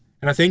ESG.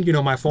 And I think,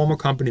 my former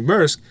company,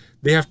 Maersk,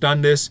 they have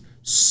done this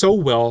so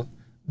well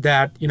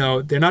that,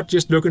 they're not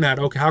just looking at,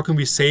 okay, how can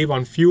we save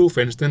on fuel,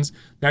 for instance.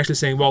 They're actually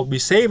saying, well, we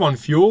save on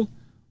fuel,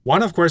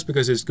 one, of course,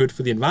 because it's good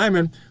for the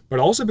environment, but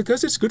also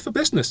because it's good for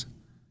business.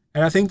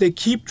 And I think they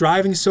keep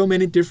driving so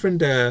many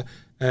different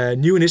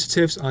new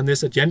initiatives on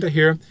this agenda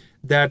here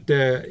that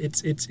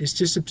it's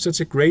just such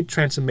a great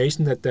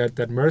transformation that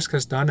Maersk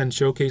has done and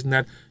showcasing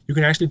that you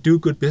can actually do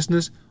good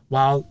business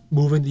while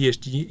moving the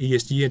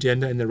ESG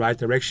agenda in the right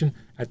direction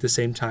at the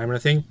same time. And I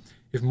think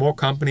if more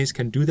companies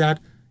can do that,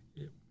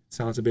 it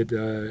sounds a bit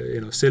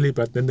silly,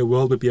 but then the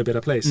world would be a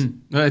better place.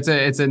 Well,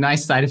 it's a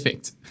nice side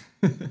effect.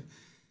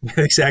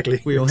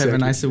 Exactly. We all have a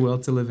nicer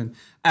world to live in.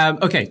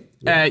 Okay,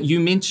 You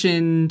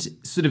mentioned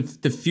sort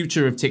of the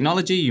future of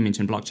technology. You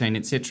mentioned blockchain,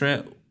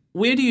 etc.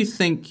 Where do you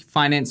think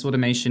finance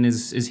automation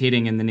is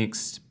heading in the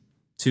next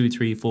 2,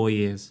 3, 4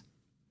 years?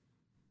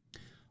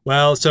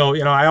 Well, so,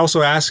 I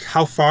also ask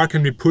how far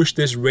can we push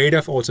this rate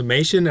of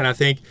automation? And I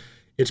think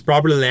it's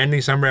probably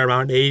landing somewhere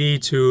around 80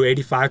 to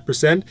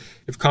 85%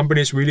 if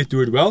companies really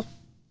do it well.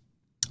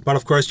 But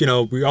of course,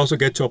 we also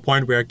get to a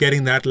point where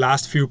getting that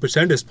last few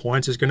percentage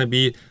points is going to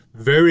be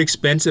very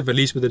expensive, at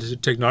least with the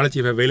technology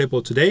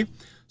available today.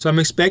 So I'm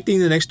expecting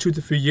in the next 2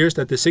 to 3 years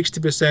that the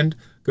 60%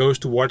 goes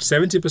towards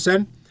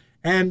 70%.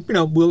 And,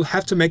 we'll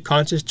have to make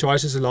conscious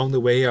choices along the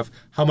way of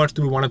how much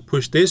do we want to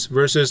push this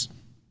versus,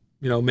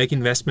 make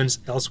investments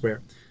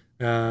elsewhere.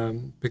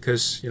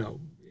 Because,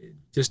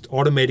 just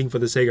automating for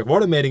the sake of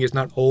automating is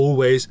not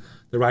always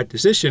the right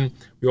decision.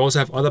 We also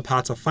have other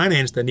parts of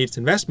finance that needs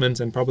investments,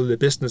 and probably the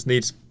business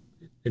needs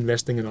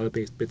investing in other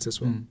bits as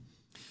well.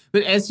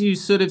 But as you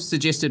sort of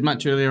suggested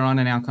much earlier on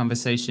in our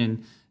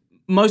conversation,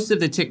 most of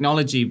the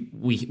technology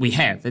we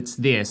have, it's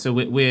there. So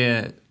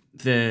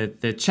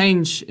the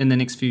change in the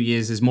next few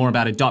years is more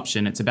about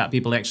adoption. It's about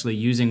people actually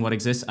using what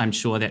exists. I'm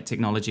sure that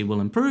technology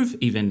will improve.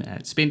 Even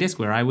at Spendesk,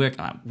 where I work,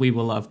 we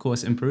will, of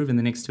course, improve in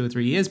the next 2 or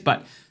 3 years.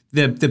 But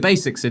the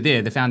basics are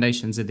there. The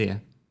foundations are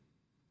there.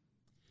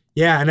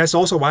 Yeah, and that's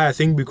also why I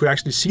think we could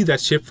actually see that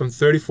shift from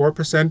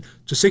 34%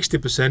 to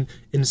 60%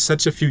 in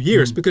such a few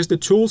years, because the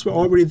tools were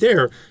already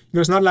there.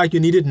 It's not like you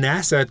needed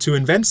NASA to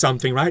invent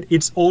something, right?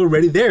 It's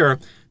already there.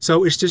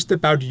 So it's just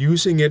about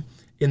using it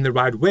in the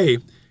right way.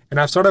 And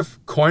I've sort of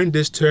coined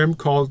this term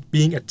called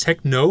being a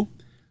techno.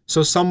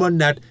 So someone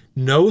that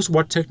knows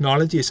what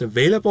technology is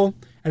available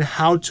and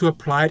how to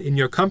apply it in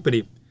your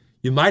company.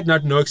 You might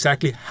not know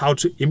exactly how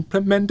to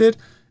implement it,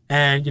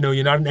 and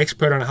you're not an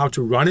expert on how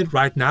to run it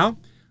right now,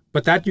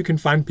 but that you can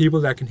find people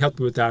that can help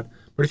you with that.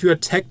 But if you're a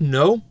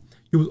techno,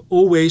 you will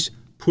always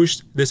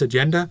push this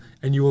agenda,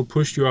 and you will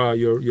push your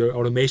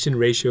automation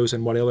ratios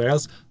and whatever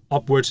else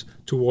upwards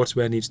towards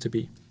where it needs to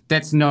be.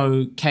 That's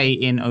no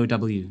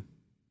KNOW.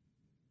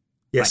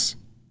 Yes.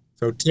 Right.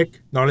 So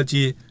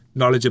technology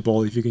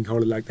knowledgeable, if you can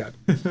call it like that.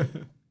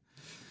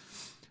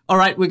 All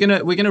right, we're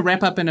gonna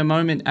wrap up in a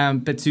moment.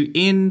 But to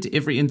end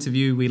every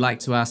interview, we like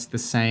to ask the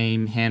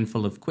same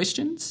handful of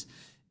questions.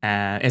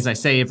 As I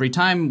say every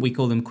time, we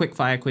call them quick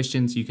fire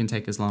questions. You can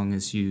take as long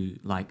as you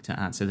like to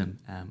answer them.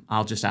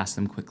 I'll just ask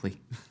them quickly.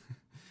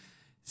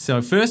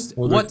 So first,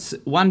 what's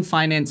one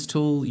finance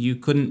tool you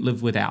couldn't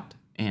live without?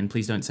 And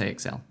please don't say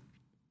Excel.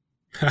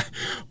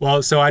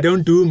 Well, so I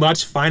don't do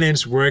much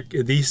finance work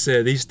these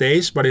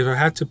days, but if I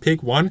had to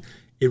pick one,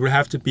 it would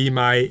have to be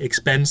my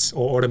expense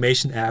or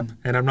automation app.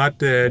 And I'm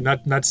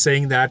not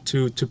saying that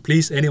to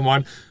please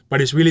anyone,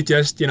 but it's really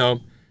just,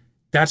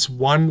 that's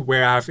one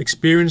where I've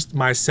experienced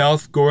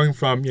myself going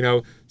from,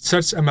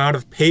 such amount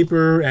of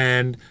paper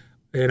and,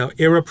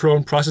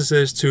 error-prone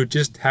processes to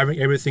just having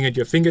everything at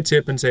your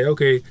fingertip and say,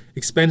 okay,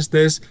 expense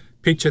this,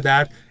 picture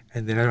that,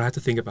 and then I don't have to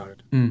think about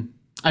it.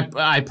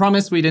 I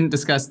promise we didn't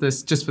discuss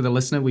this, just for the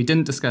listener, we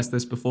didn't discuss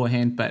this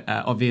beforehand, but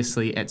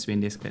obviously at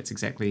Spendesk, that's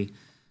exactly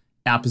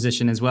our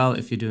position as well.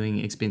 If you're doing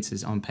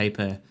expenses on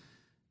paper,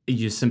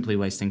 you're simply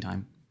wasting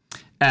time.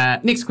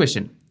 Next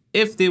question.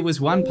 If there was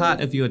one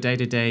part of your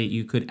day-to-day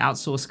you could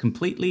outsource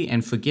completely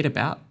and forget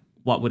about,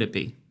 what would it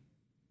be?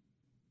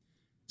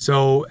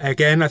 So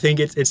again, I think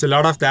it's a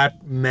lot of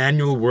that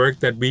manual work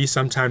that we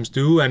sometimes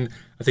do. And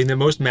I think the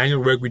most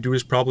manual work we do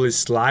is probably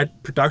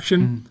slide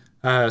production.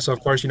 So of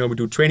course, we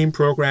do training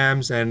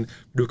programs and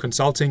we do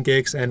consulting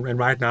gigs. And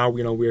right now,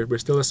 we're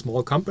still a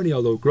small company,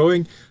 although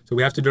growing. So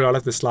we have to do a lot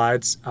of the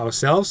slides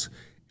ourselves.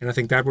 And I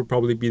think that would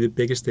probably be the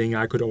biggest thing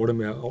I could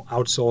automate or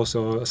outsource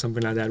or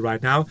something like that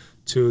right now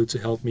to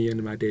help me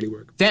in my daily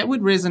work. That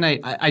would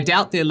resonate. I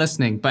doubt they're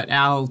listening, but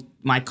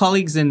my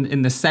colleagues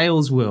in the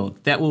sales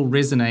world, that will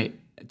resonate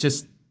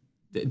just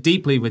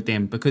deeply with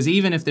them, because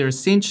even if they're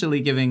essentially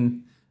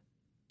giving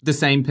the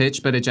same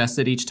pitch but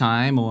adjusted each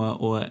time or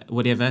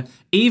whatever,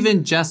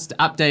 even just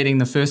updating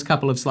the first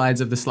couple of slides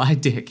of the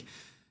slide deck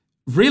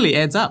really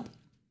adds up.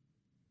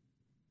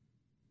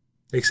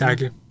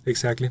 Exactly.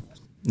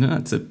 No,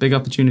 it's a big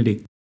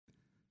opportunity.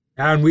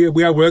 And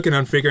we are working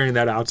on figuring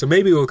that out. So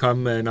maybe it will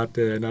come not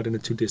in a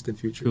too distant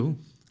future. Cool.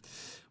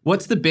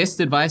 What's the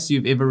best advice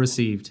you've ever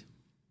received?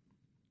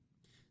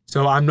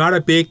 So I'm not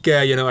a big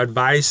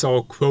advice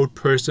or quote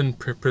person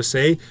per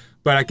se,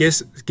 but I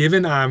guess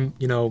given I'm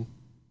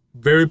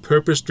very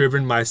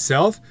purpose-driven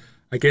myself,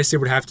 I guess it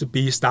would have to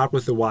be start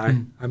with the why.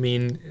 I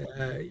mean,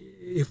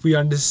 if we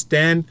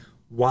understand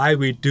why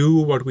we do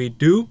what we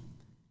do,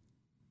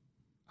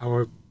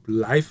 our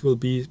life will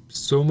be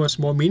so much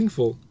more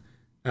meaningful.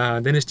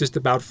 Then it's just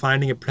about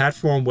finding a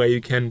platform where you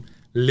can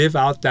live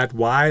out that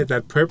why,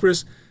 that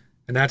purpose.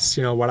 And that's,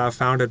 what I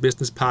found at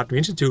Business Partner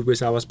Institute,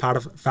 which I was part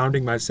of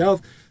founding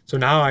myself. So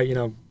now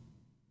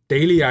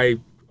daily I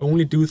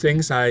only do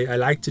things I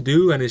like to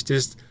do, and it's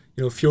just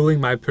fueling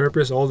my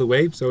purpose all the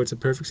way. So it's a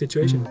perfect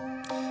situation.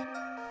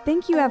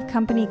 Think you have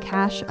company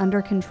cash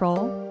under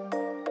control?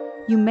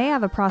 You may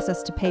have a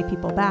process to pay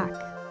people back.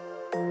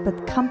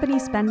 but company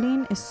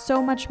spending is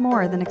so much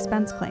more than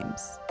expense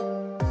claims.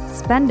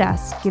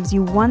 Spendesk gives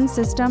you one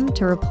system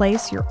to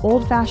replace your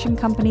old-fashioned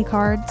company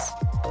cards,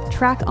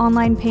 track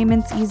online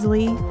payments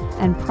easily,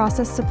 and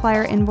process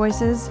supplier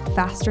invoices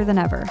faster than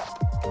ever.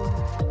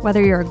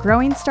 Whether you're a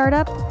growing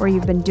startup or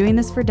you've been doing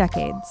this for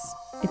decades,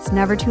 it's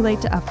never too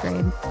late to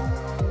upgrade.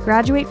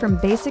 Graduate from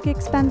basic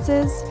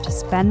expenses to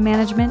spend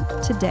management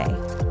today.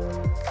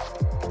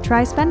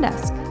 Try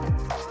Spendesk.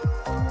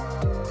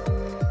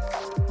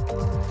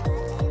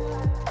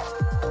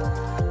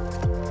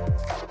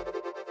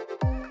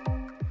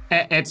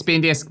 At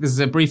Spendesk, this is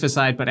a brief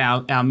aside, but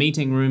our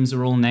meeting rooms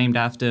are all named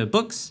after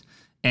books,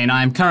 and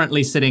I'm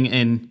currently sitting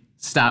in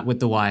Start With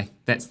The Why.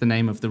 That's the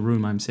name of the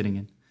room I'm sitting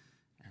in.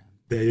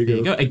 There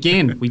you go.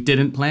 Again, we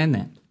didn't plan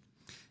that.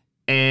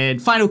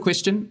 And final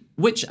question,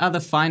 which other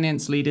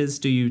finance leaders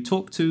do you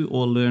talk to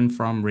or learn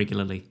from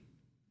regularly?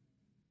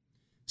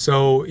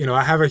 So,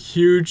 I have a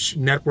huge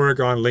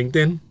network on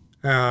LinkedIn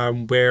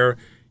where,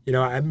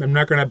 I'm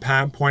not going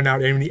to point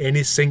out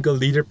any single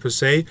leader per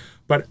se,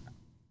 but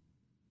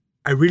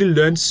I really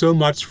learned so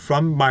much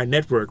from my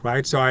network,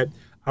 right? So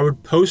I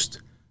would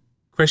post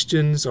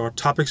questions or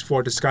topics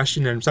for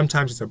discussion, and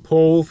sometimes it's a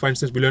poll. For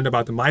instance, we learned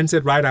about the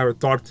mindset, right? I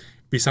would thought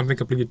it'd be something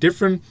completely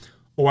different,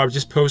 or I would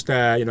just post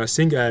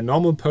a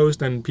normal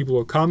post and people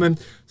will comment.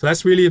 So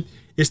that's really,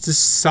 it's the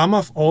sum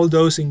of all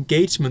those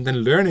engagement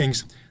and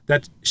learnings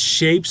that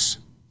shapes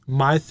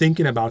my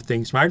thinking about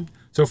things, right?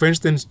 So for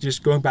instance,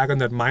 just going back on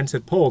that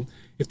mindset poll,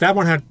 if that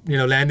one had,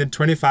 landed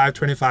 25,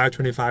 25,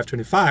 25,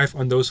 25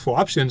 on those 4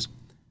 options,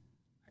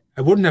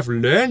 I wouldn't have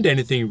learned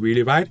anything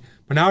really, right?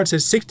 But now it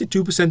says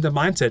 62% of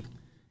mindset.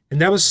 And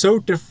that was so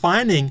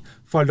defining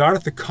for a lot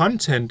of the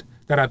content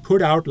that I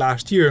put out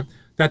last year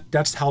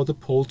that's how the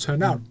poll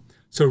turned out.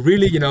 So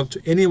really,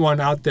 to anyone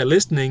out there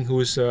listening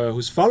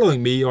who's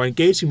following me or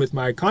engaging with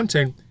my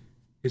content,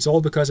 it's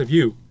all because of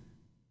you.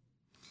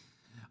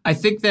 I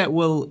think that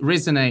will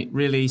resonate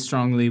really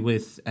strongly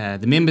with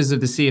the members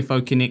of the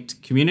CFO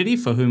Connect community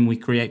for whom we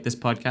create this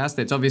podcast.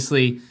 That's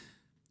obviously,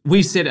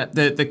 we've set up,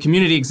 the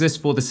community exists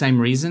for the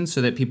same reason,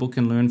 so that people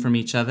can learn from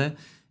each other.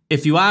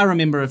 If you are a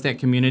member of that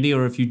community,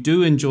 or if you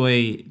do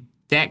enjoy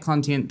that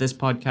content, this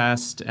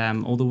podcast,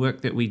 all the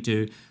work that we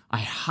do, I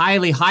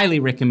highly,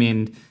 highly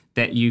recommend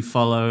that you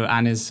follow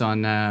Anders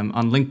on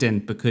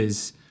LinkedIn,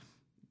 because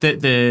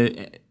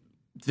the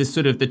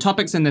sort of the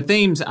topics and the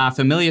themes are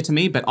familiar to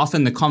me, but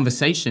often the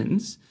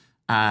conversations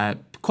are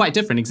quite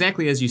different.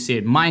 Exactly as you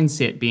said,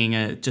 mindset being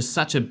just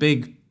such a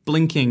big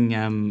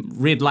blinking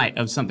red light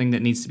of something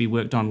that needs to be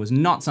worked on was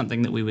not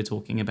something that we were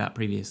talking about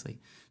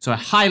previously. So I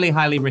highly,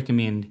 highly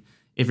recommend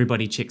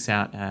everybody checks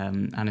out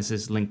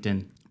Anders'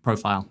 LinkedIn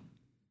profile.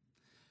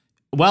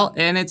 Well,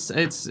 and it's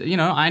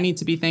I need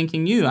to be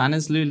thanking you,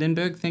 Anders Lou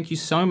Lindberg. Thank you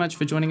so much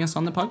for joining us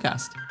on the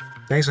podcast.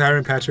 Thanks for having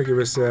me, Patrick. It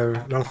was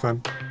a lot of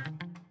fun.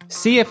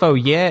 CFO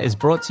Yeah is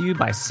brought to you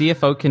by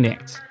CFO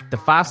Connect, the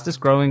fastest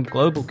growing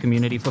global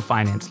community for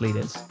finance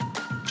leaders.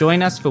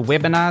 Join us for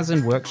webinars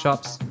and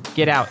workshops,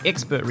 get our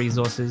expert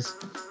resources,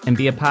 and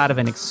be a part of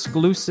an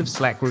exclusive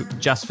Slack group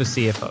just for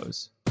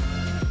CFOs.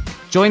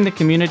 Join the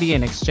community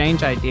and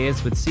exchange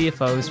ideas with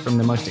CFOs from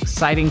the most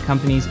exciting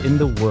companies in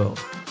the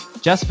world.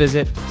 Just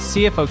visit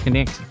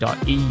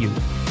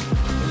cfoconnect.eu.